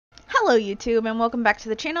Hello YouTube and welcome back to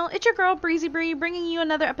the channel. It's your girl Breezy Bree bringing you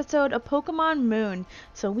another episode of Pokemon Moon.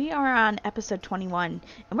 So we are on episode 21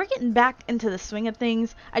 and we're getting back into the swing of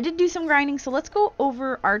things. I did do some grinding, so let's go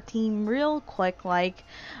over our team real quick.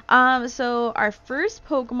 So our first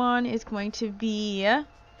Pokemon is going to be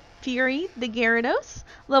Fury, the Gyarados,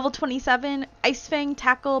 level 27, Ice Fang,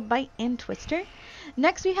 Tackle, Bite, and Twister.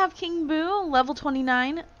 Next we have King Boo, level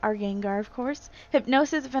 29, our Gengar of course,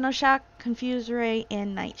 Hypnosis, Venoshock, Confuse Ray,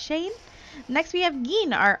 and Nightshade. Next we have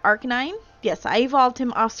Geen, our Arcanine. Yes, I evolved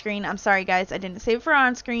him off screen. I'm sorry guys, I didn't save it for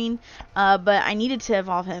on screen, but I needed to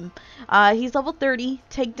evolve him. He's level 30,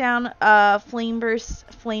 Takedown, Flame Burst,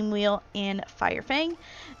 Flame Wheel, and Fire Fang.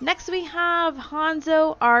 Next we have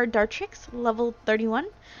Hanzo, our Dartrix, level 31,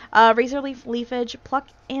 Razor Leaf, Leaf Edge, Pluck,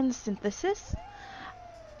 and Synthesis.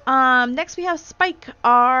 Next we have Spike,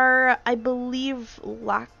 our, I believe,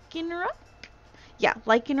 Lycanroc? Yeah,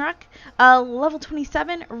 Lycanroc. Level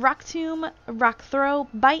 27, Rock Tomb, Rock Throw,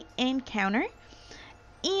 Bite, and Counter.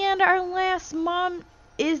 And our last mom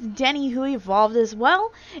is Denny, who evolved as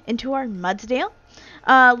well into our Mudsdale.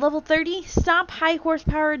 Level 30, Stomp, High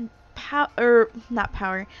Horsepower,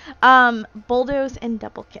 Bulldoze, and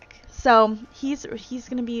Double Kick. So he's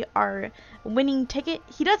gonna be our winning ticket.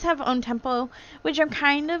 He does have own tempo, which I'm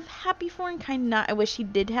kind of happy for and kind of not. I wish he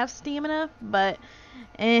did have stamina, but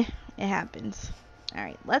it happens. All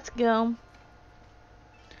right, let's go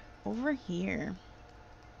over here.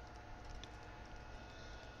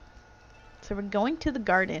 So we're going to the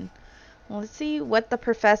garden. Let's see what the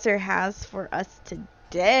professor has for us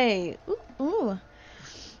today. Ooh.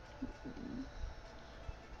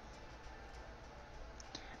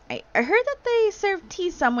 I heard that they serve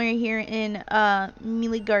tea somewhere here in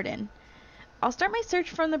Mealy Garden. I'll start my search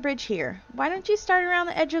from the bridge here. Why don't you start around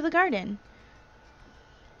the edge of the garden?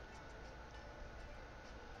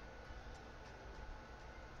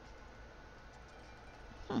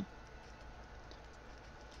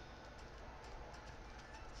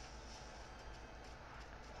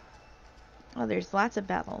 Oh, there's lots of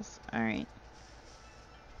battles. Alright.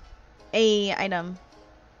 A item.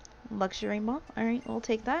 Luxury ball. Alright, we'll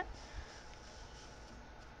take that.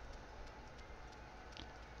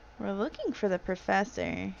 We're looking for the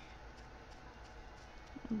professor,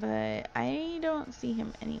 but I don't see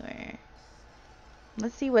him anywhere.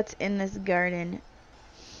 Let's see what's in this garden.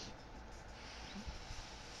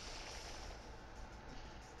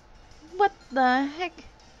 What the heck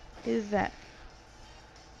is that?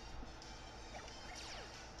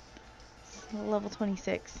 Level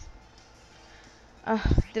 26.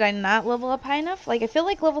 Did I not level up high enough? Like, I feel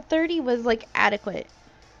like level 30 was, like, adequate.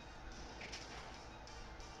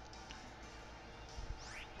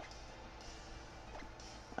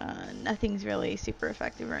 Nothing's really super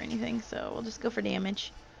effective or anything, so we'll just go for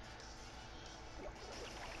damage.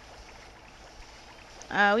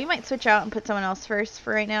 We might switch out and put someone else first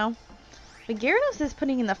for right now. But Gyarados is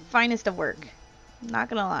putting in the finest of work. Not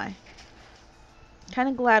gonna lie. Kind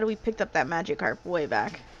of glad we picked up that Magikarp way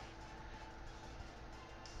back.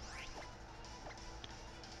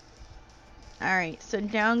 Alright, so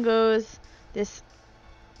down goes this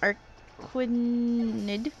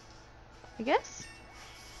Arquidnid, I guess?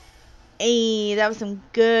 Hey, that was some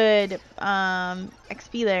good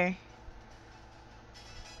XP there.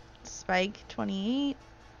 Spike 28.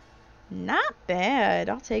 Not bad.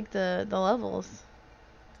 I'll take the levels.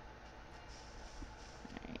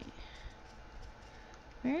 Alright.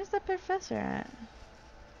 Where is the professor at?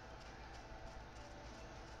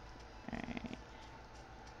 Alright.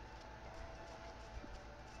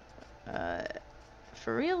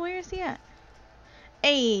 For real, where is he at?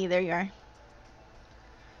 Hey, there you are.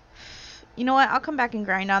 You know what? I'll come back and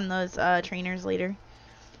grind on those trainers later.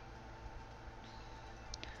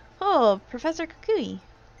 Oh, Professor Kukui.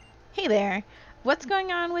 Hey there. What's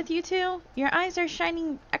going on with you two? Your eyes are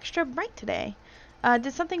shining extra bright today.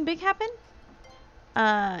 Did something big happen?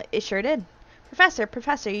 It sure did.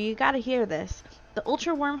 Professor, you gotta hear this. The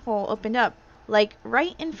Ultra Wormhole opened up, like,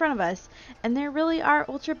 right in front of us. And there really are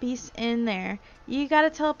Ultra Beasts in there. You gotta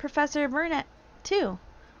tell Professor Burnett, too.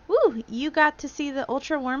 Woo! You got to see the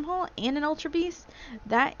Ultra Wormhole and an Ultra Beast?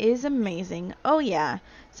 That is amazing. Oh yeah.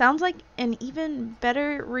 Sounds like an even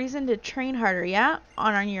better reason to train harder, yeah?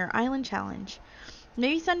 On your island challenge.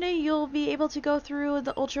 Maybe someday you'll be able to go through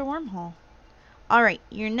the Ultra Wormhole. Alright,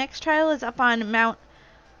 your next trial is up on Mount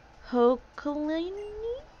Hokulini?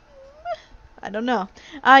 I don't know.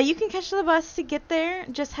 You can catch the bus to get there.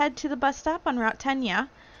 Just head to the bus stop on Route 10, yeah?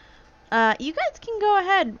 You guys can go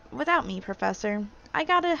ahead without me, Professor. I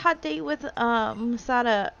got a hot date with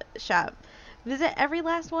Masada Shop. Visit every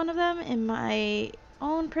last one of them in my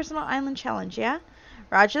own personal island challenge, yeah?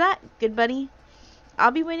 Roger that. Good, buddy.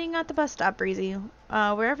 I'll be waiting at the bus stop, Breezy.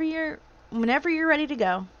 Whenever you're ready to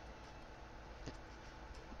go.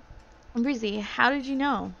 Breezy, how did you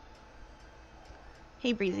know?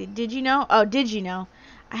 Hey, Breezy, did you know? Oh, did you know?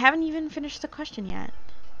 I haven't even finished the question yet.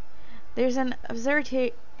 There's an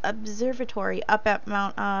observatory up at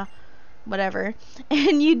Mount, whatever.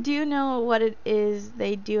 And you do know what it is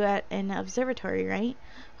they do at an observatory, right?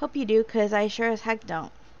 Hope you do, because I sure as heck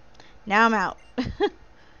don't. Now I'm out.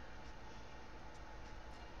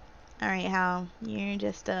 Alright, Hal. You're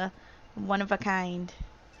just one of a kind.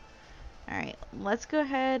 Alright, let's go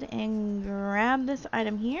ahead and grab this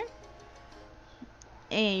item here.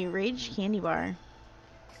 A Rage Candy Bar.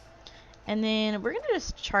 And then we're going to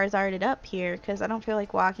just Charizard it up here because I don't feel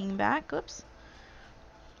like walking back. Oops.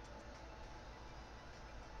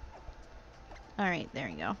 Alright, there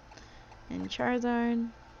we go. And Charizard.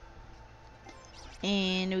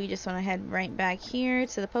 And we just want to head right back here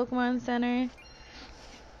to the Pokemon Center.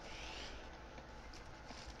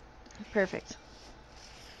 Perfect.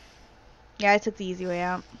 Yeah, I took the easy way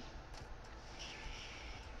out.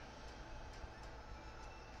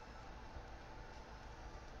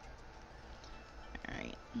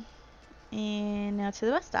 Alright. And now to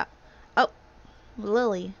the bus stop. Oh,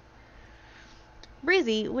 Lily.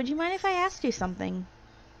 Breezy, would you mind if I asked you something?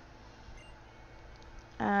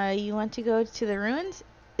 You want to go to the ruins?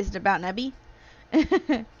 Is it about Nebby?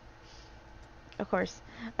 Of course.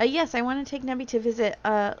 Yes, I want to take Nebby to visit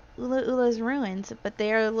Ula Ula's ruins, but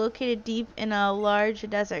they are located deep in a large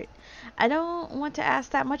desert. I don't want to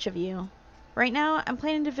ask that much of you. Right now, I'm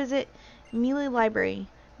planning to visit Mealy Library.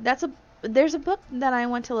 There's a book that I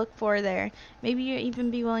want to look for there. Maybe you'd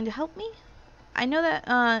even be willing to help me? I know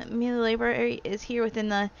that Mealy Library is here within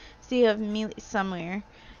the city of Mealy somewhere.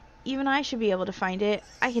 Even I should be able to find it.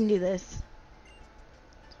 I can do this.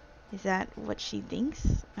 Is that what she thinks?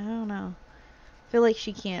 I don't know. I feel like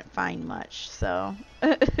she can't find much, so.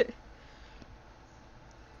 Pick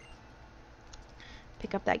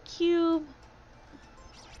up that cube.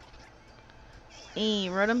 Hey,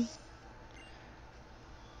 Rotom.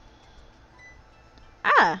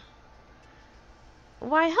 Ah!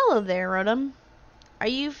 Why, hello there, Rotom. Are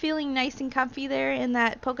you feeling nice and comfy there in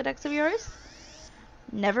that Pokedex of yours?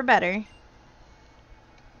 Never better.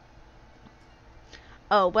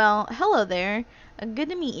 Oh, well, hello there. Good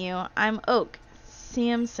to meet you. I'm Oak.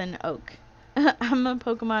 Samson Oak. I'm a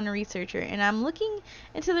Pokemon researcher, and I'm looking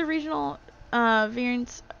into the regional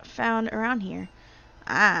variants found around here.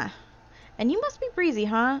 Ah. And you must be Breezy,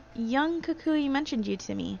 huh? Young Kukui mentioned you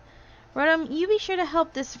to me. Rotom, you be sure to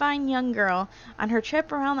help this fine young girl on her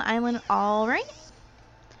trip around the island, alright?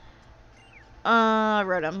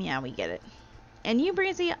 Rotom, yeah, we get it. And you,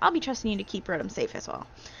 Breezy, I'll be trusting you to keep Rotom safe as well.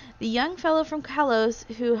 The young fellow from Kalos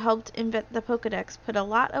who helped invent the Pokedex put a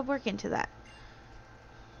lot of work into that.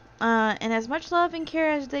 And as much love and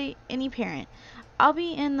care as any parent. I'll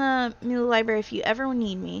be in the Mealy Library if you ever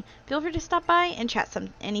need me. Feel free to stop by and chat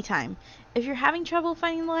anytime. If you're having trouble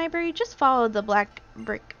finding the library, just follow the black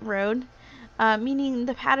brick road, meaning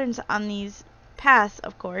the patterns on these paths,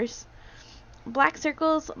 of course. Black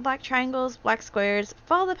circles, black triangles, black squares.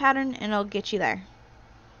 Follow the pattern and it'll get you there.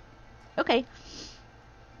 Okay.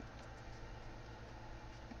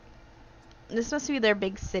 This must be their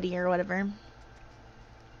big city or whatever.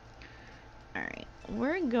 Alright,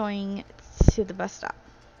 we're going to the bus stop.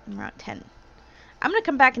 Route 10. I'm going to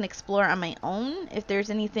come back and explore on my own if there's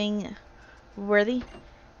anything worthy.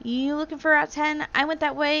 You looking for Route 10? I went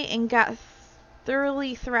that way and got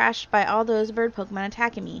thoroughly thrashed by all those bird Pokemon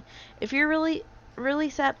attacking me. If you're really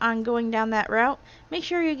set on going down that route, make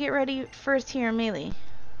sure you get ready first here in Melee.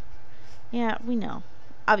 Yeah, we know.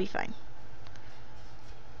 I'll be fine.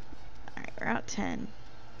 Alright, Route 10.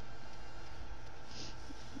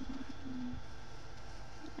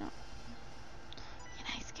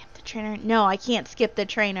 Trainer? No, I can't skip the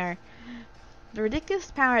trainer. The ridiculous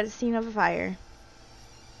power at the scene of a fire.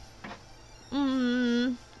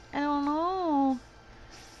 I don't know.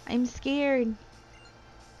 I'm scared.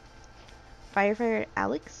 Firefighter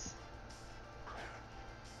Alex?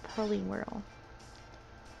 Poliwhirl.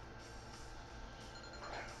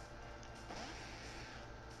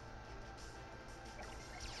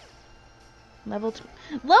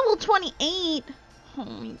 Level 28? Oh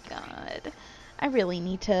my god. I really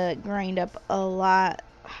need to grind up a lot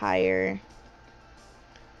higher.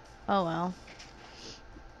 Oh well.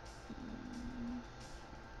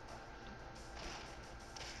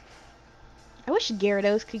 I wish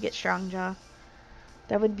Gyarados could get Strong Jaw.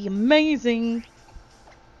 That would be amazing.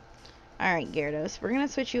 Alright, Gyarados. We're going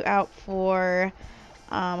to switch you out for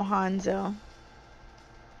Hanzo.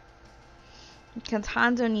 because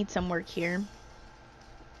Hanzo needs some work here.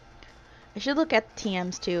 I should look at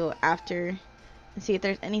TMs too after and see if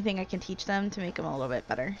there's anything I can teach them to make them a little bit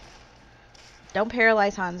better. Don't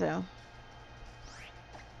paralyze Hanzo.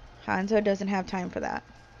 Hanzo doesn't have time for that.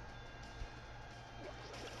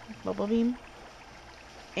 Bubble beam.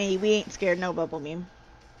 Hey, we ain't scared no bubble beam.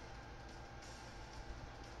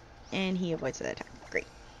 And he avoids the attack. Great.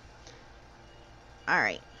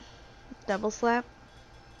 Alright. Double slap.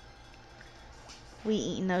 We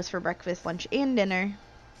eating those for breakfast, lunch, and dinner.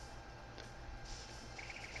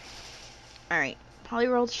 Alright.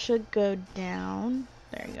 Polyroll should go down.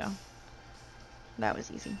 There you go. That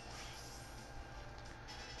was easy.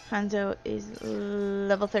 Hanzo is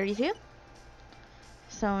level 32.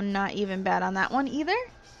 So not even bad on that one either.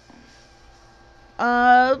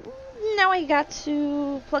 Now I got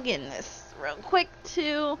to plug in this real quick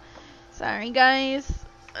too. Sorry guys.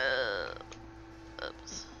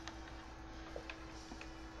 Oops.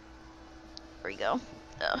 There we go.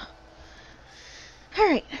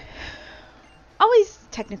 Alright. Always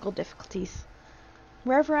technical difficulties.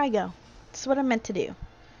 Wherever I go. It's what I'm meant to do.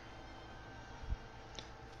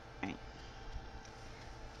 Alright.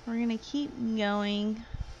 We're gonna keep going.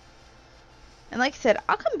 And like I said,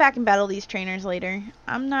 I'll come back and battle these trainers later.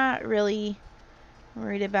 I'm not really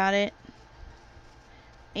worried about it.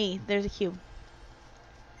 Hey, there's a cube.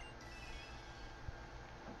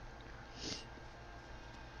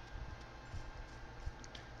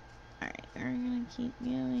 Alright, we're gonna keep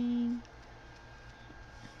going.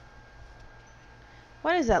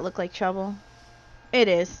 Why does that look like trouble? It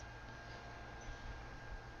is.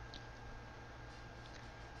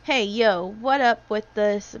 Hey, yo, what up with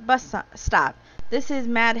this bus stop? This is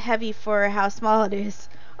mad heavy for how small it is.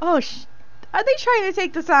 Oh, are they trying to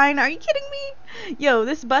take the sign? Are you kidding me? Yo,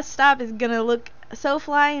 this bus stop is gonna look so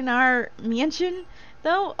fly in our mansion,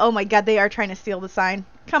 though. Oh my god, they are trying to steal the sign.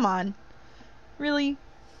 Come on. Really?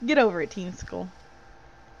 Get over it, Team School.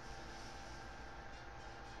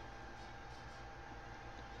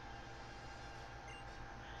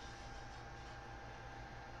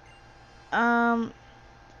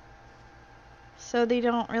 So they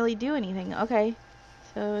don't really do anything. Okay.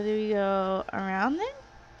 So do we go around then?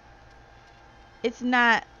 It's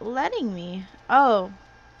not letting me. Oh.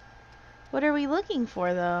 What are we looking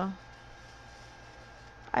for though?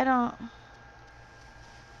 I don't...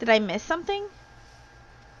 Did I miss something?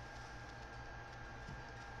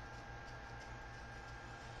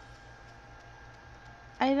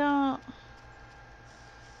 I don't...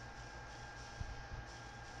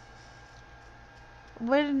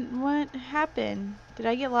 What happened? Did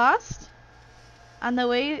I get lost? On the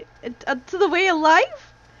way to the way of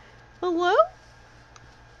life? Hello?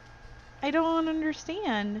 I don't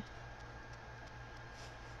understand.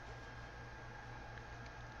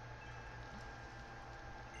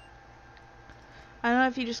 I don't know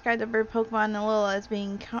if you described the bird Pokemon Lil as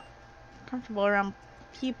being comfortable around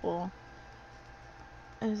people.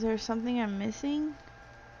 Is there something I'm missing?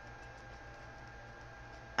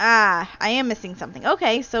 Ah, I am missing something.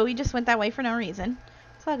 Okay, so we just went that way for no reason.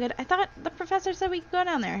 It's all good. I thought the professor said we could go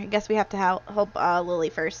down there. I guess we have to help Lily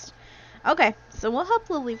first. Okay, so we'll help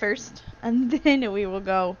Lily first, and then we will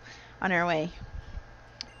go on our way.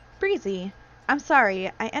 Breezy, I'm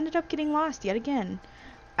sorry. I ended up getting lost yet again.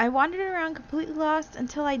 I wandered around completely lost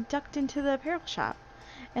until I ducked into the apparel shop.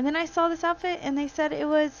 And then I saw this outfit, and they said it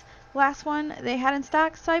was the last one they had in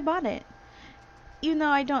stock, so I bought it. Even though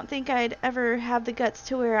I don't think I'd ever have the guts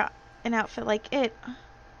to wear an outfit like it.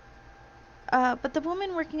 But the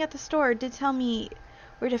woman working at the store did tell me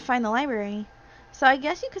where to find the library. So I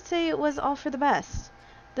guess you could say it was all for the best.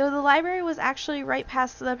 Though the library was actually right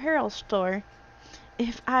past the apparel store.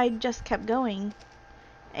 If I'd just kept going.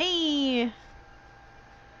 Hey!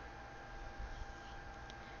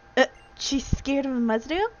 She's scared of a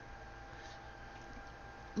Mudsdale?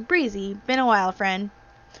 Breezy, been a while, friend.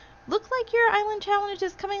 Look like your island challenge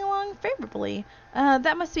is coming along favorably.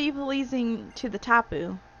 That must be pleasing to the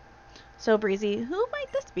Tapu. So, Breezy, who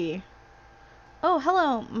might this be? Oh,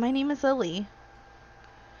 hello. My name is Lily.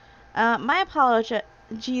 My apologies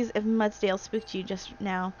if Mudsdale spooked you just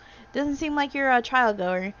now. Doesn't seem like you're a trial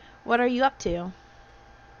goer. What are you up to?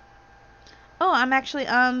 Oh, I'm actually,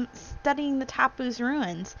 studying the Tapu's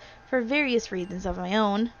ruins for various reasons of my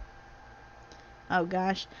own. Oh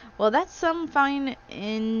gosh. Well, that's some fine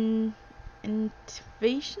innovation?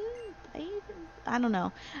 I don't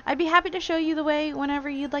know. I'd be happy to show you the way whenever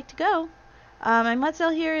you'd like to go. My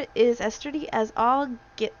Mudsdale here is as sturdy as all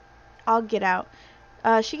get out.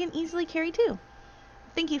 She can easily carry too.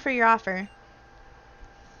 Thank you for your offer.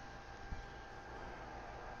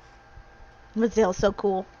 Mudsdale's so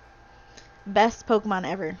cool. Best Pokemon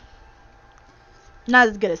ever. Not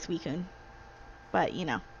as good as Suicune, but you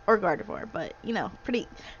know, or Gardevoir, but you know,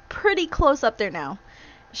 pretty close up there now.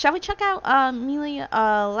 Shall we check out Melee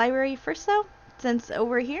library first though, since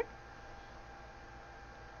we're here?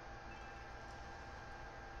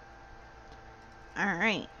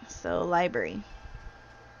 Alright, so library.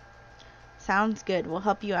 Sounds good, we'll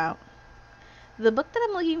help you out. The book that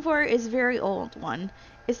I'm looking for is a very old one.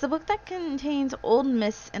 It's the book that contains old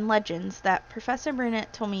myths and legends that Professor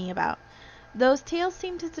Burnett told me about. Those tales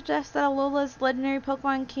seem to suggest that Alola's legendary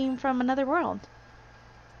Pokemon came from another world.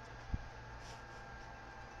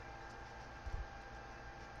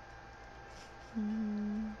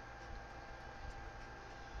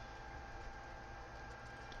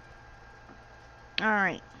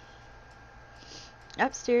 Alright.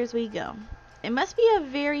 Upstairs we go. It must be a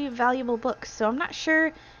very valuable book, so I'm not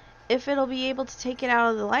sure if it'll be able to take it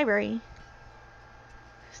out of the library.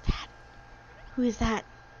 Who's that? Who is that?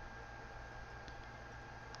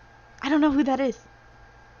 I don't know who that is.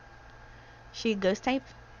 She a ghost type?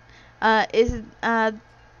 Is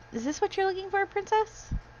this what you're looking for,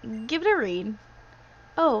 princess? Give it a read.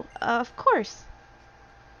 Oh, of course.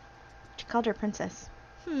 She called her princess.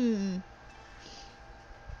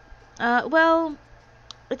 Well,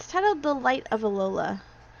 it's titled The Light of Alola.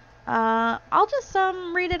 I'll just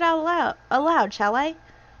read it out aloud, shall I?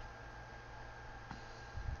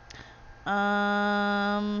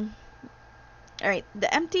 Alright.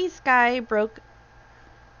 The empty sky broke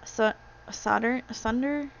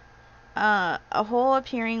asunder, a hole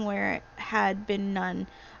appearing where it had been none.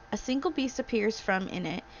 A single beast appears from in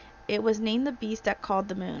it. It was named the beast that calls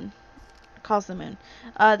the moon.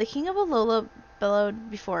 The king of Alola bellowed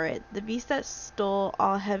before it, the beast that stole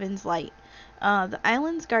all heaven's light. The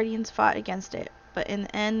island's guardians fought against it, but in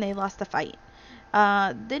the end they lost the fight.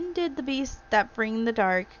 Then did the beast that bring the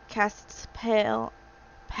dark cast its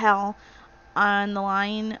pall on the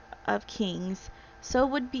line of kings. So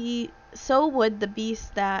would the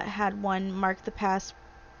beast that had won mark the past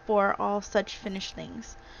for all such finished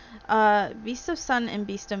things. Beast of sun and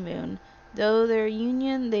beast of moon, though their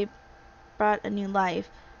union they brought a new life,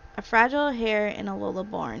 a fragile hair in Alola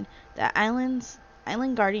born, that island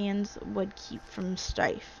guardians would keep from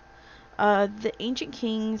strife. The ancient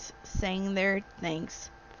kings sang their thanks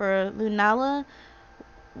for Lunala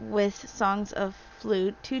with songs of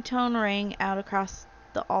flute. Two-tone rang out across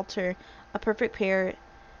the altar, a perfect pair,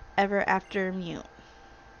 ever after mute.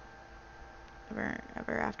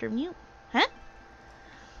 Ever after mute? Huh?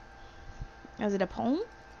 Is it a poem?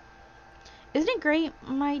 Isn't it great?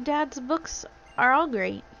 My dad's books are all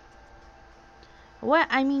great. What?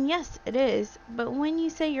 I mean, yes, it is. But when you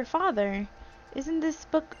say your father, isn't this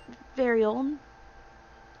book very old?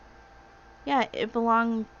 Yeah, it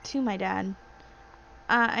belonged to my dad.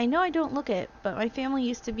 I know I don't look it, but my family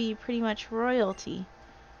used to be pretty much royalty.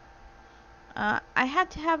 I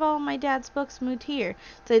had to have all my dad's books moved here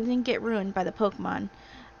so they didn't get ruined by the Pokemon.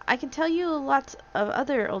 I can tell you lots of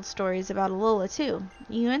other old stories about Alola too.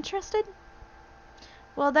 You interested?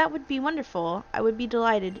 Well, that would be wonderful. I would be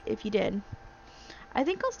delighted if you did. I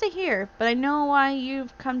think I'll stay here, but I know why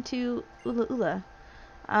you've come to Ula Ula.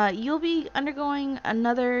 You'll be undergoing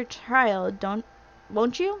another trial,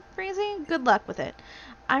 won't you, Breezy? Good luck with it.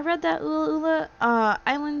 I read that Ula Ula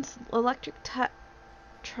Island's electric type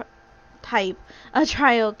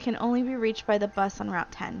trial can only be reached by the bus on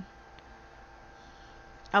Route 10.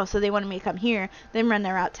 Oh, so they wanted me to come here, then run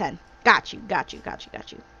their Route 10. Got you.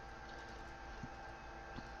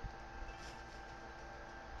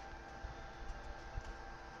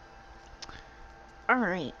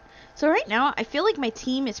 Alright. So right now, I feel like my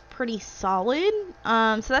team is pretty solid.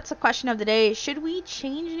 So that's the question of the day. Should we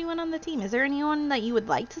change anyone on the team? Is there anyone that you would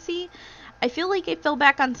like to see? I feel like I fell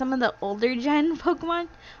back on some of the older gen Pokemon.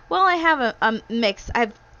 Well, I have a mix. I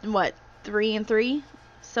have, what, 3 and 3?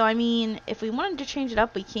 So, I mean, if we wanted to change it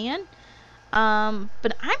up, we can.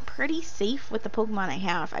 But I'm pretty safe with the Pokemon I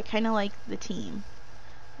have. I kind of like the team.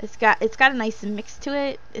 It's got a nice mix to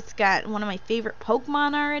it. It's got one of my favorite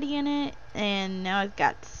Pokemon already in it, and now it's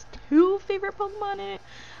got 2 favorite Pokemon in it.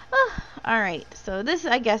 Alright, so this,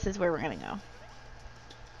 I guess, is where we're gonna go.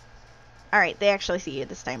 Alright, they actually see you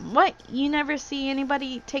this time. What? You never see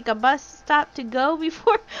anybody take a bus stop to go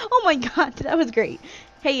before? Oh my god, that was great.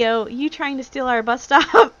 Hey yo, you trying to steal our bus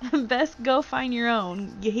stop? Best go find your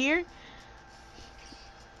own. You hear?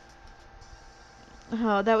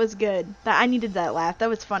 Oh, that was good. I needed that laugh. That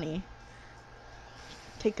was funny.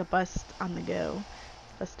 Take a bus on the go.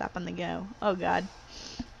 Bus stop on the go. Oh god.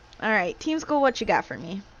 Alright, Team School, what you got for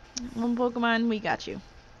me? One Pokemon, we got you.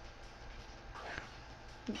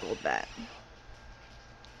 Gold bat.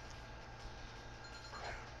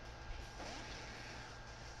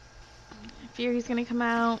 Fury's gonna come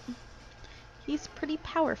out. He's pretty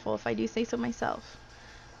powerful, if I do say so myself.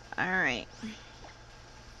 Alright.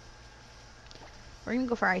 We're gonna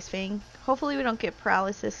go for Ice Fang. Hopefully we don't get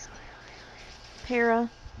paralysis. Para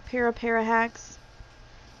hacks.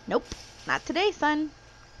 Nope. Not today, son.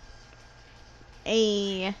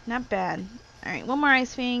 Ayy, not bad. Alright, one more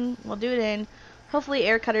Ice Fang. We'll do it in. Hopefully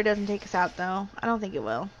Air Cutter doesn't take us out, though. I don't think it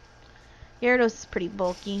will. Gyarados is pretty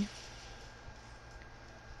bulky.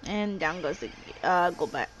 And down goes the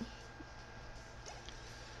Golbat.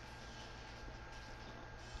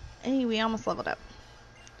 Hey, we almost leveled up.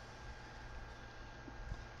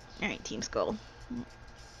 Alright, Team Skull.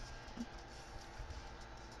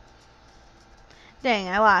 Dang,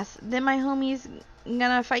 I lost. Then my homie's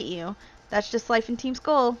gonna fight you. That's just life in Team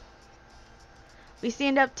Skull. We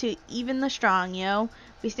stand up to even the strong, yo.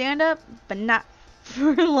 We stand up, but not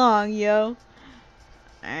for long, yo.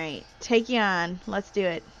 Alright, take you on. Let's do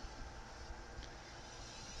it.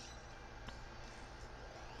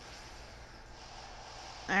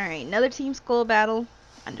 Alright, another Team Skull battle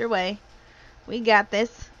underway. We got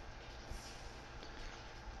this.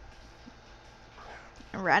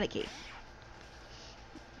 Eradicate.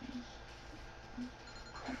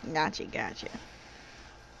 Gotcha.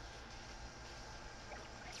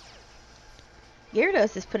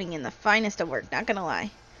 Gyarados is putting in the finest of work, not gonna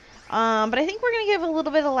lie. But I think we're gonna give a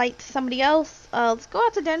little bit of light to somebody else. Let's go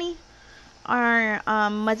out to Denny, our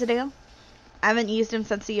Muzzadale. I haven't used him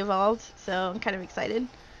since he evolved, so I'm kind of excited.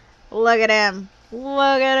 Look at him.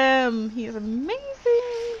 Look at him. He's amazing.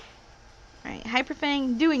 Alright, Hyper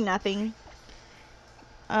Fang doing nothing.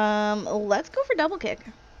 Let's go for Double Kick.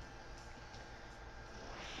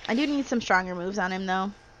 I do need some stronger moves on him,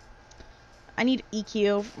 though. I need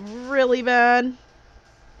EQ really bad.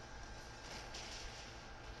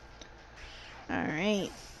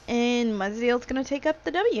 Alright. And Muzzale's gonna take up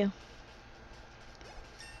the W.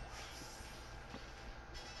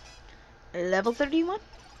 Level 31.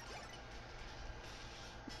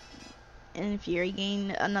 And Fury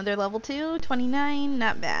gained another level 2. 29.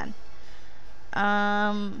 Not bad.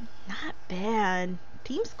 Not bad.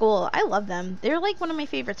 Team Skull, I love them. They're like one of my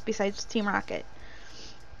favorites besides Team Rocket.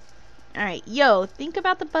 Alright, yo, think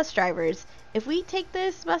about the bus drivers. If we take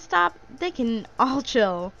this bus stop, they can all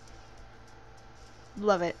chill.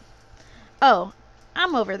 Love it. Oh,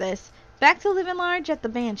 I'm over this. Back to living large at the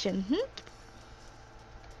mansion.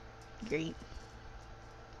 Great.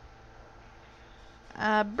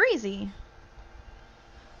 Breezy.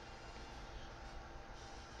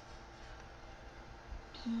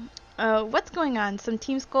 What's going on? Some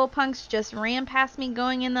Team Skull punks just ran past me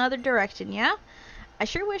going in the other direction, yeah? I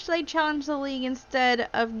sure wish they'd challenge the league instead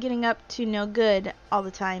of getting up to no good all the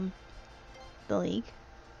time. The league?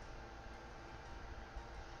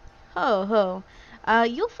 Ho ho.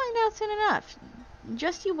 You'll find out soon enough.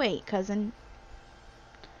 Just you wait, cousin.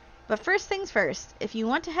 But first things first, if you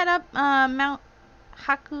want to head up Mount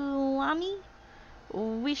Hakulani,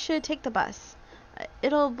 we should take the bus.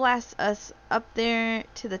 It'll blast us up there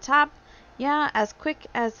to the top. Yeah, as quick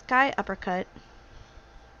as Sky Uppercut.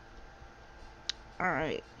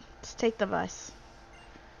 Alright, let's take the bus.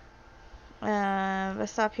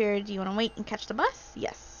 Bus stop here. Do you want to wait and catch the bus?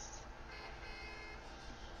 Yes.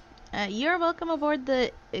 You're welcome aboard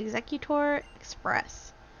the Executor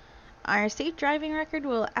Express. Our safe driving record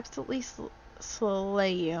will absolutely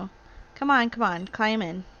slay you. Come on, climb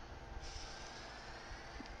in.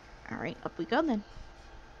 Alright, up we go then.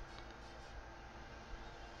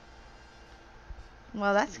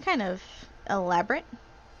 Well, that's kind of elaborate.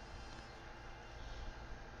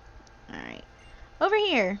 Alright, over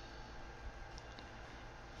here.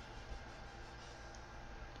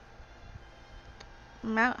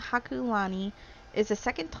 Mount Hakulani is the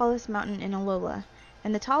second tallest mountain in Alola.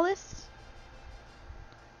 And the tallest?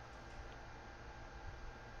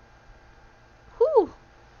 Whew!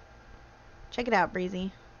 Check it out,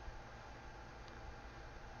 Breezy.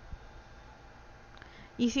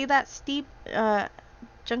 You see that steep,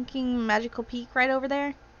 junking magical peak right over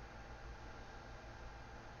there?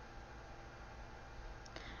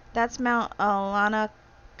 That's Mount Alana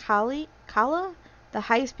Kala, the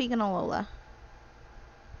highest peak in Alola.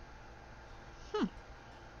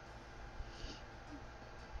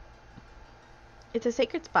 It's a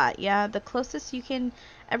sacred spot, yeah, the closest you can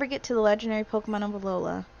ever get to the legendary Pokemon of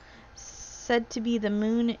Alola. Said to be the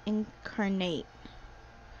moon incarnate.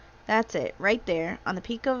 That's it, right there, on the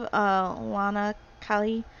peak of Lana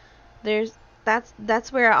Kali.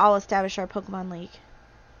 That's where I'll establish our Pokemon League.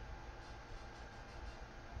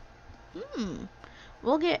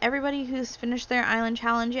 We'll get everybody who's finished their island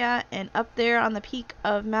challenge yet, and up there on the peak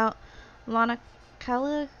of Mount Lana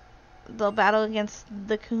Kali, they'll battle against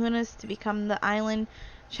the Kahunas to become the Island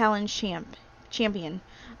Challenge champion.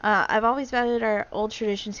 I've always valued our old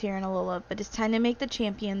traditions here in Alola, but it's time to make the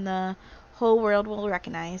champion the whole world will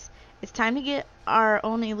recognize. It's time to get our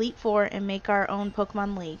own Elite Four and make our own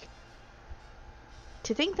Pokemon League.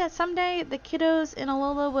 To think that someday the kiddos in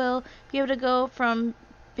Alola will be able to go from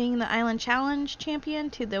being the Island Challenge champion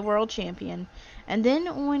to the world champion. And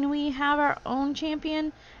then when we have our own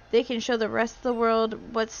champion, they can show the rest of the world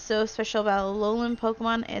what's so special about Alolan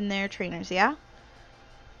Pokemon and their trainers, yeah?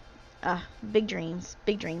 Big dreams.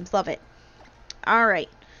 Big dreams. Love it. Alright.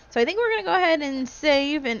 So I think we're going to go ahead and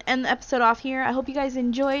save and end the episode off here. I hope you guys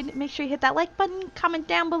enjoyed. Make sure you hit that like button, comment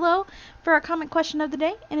down below for our comment question of the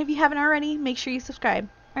day. And if you haven't already, make sure you subscribe.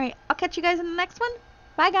 Alright, I'll catch you guys in the next one.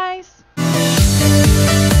 Bye, guys.